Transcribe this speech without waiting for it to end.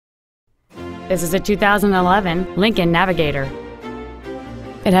This is a 2011 Lincoln Navigator.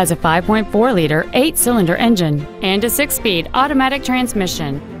 It has a 5.4-liter 8-cylinder engine and a 6-speed automatic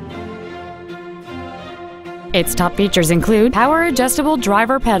transmission. Its top features include power-adjustable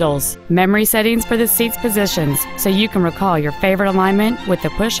driver pedals, memory settings for the seat's positions so you can recall your favorite alignment with the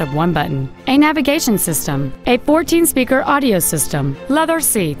push of one button, a navigation system, a 14-speaker audio system, leather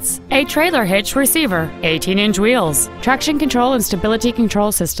seats, a trailer hitch receiver, 18-inch wheels, traction control and stability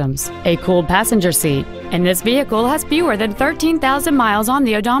control systems, a cooled passenger seat, and this vehicle has fewer than 13,000 miles on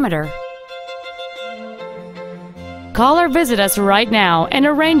the odometer. Call or visit us right now and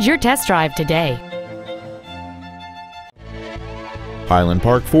arrange your test drive today. Highland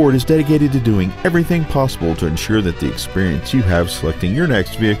Park Ford is dedicated to doing everything possible to ensure that the experience you have selecting your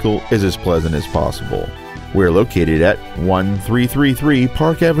next vehicle is as pleasant as possible. We're located at 1333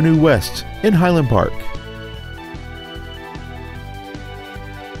 Park Avenue West in Highland Park.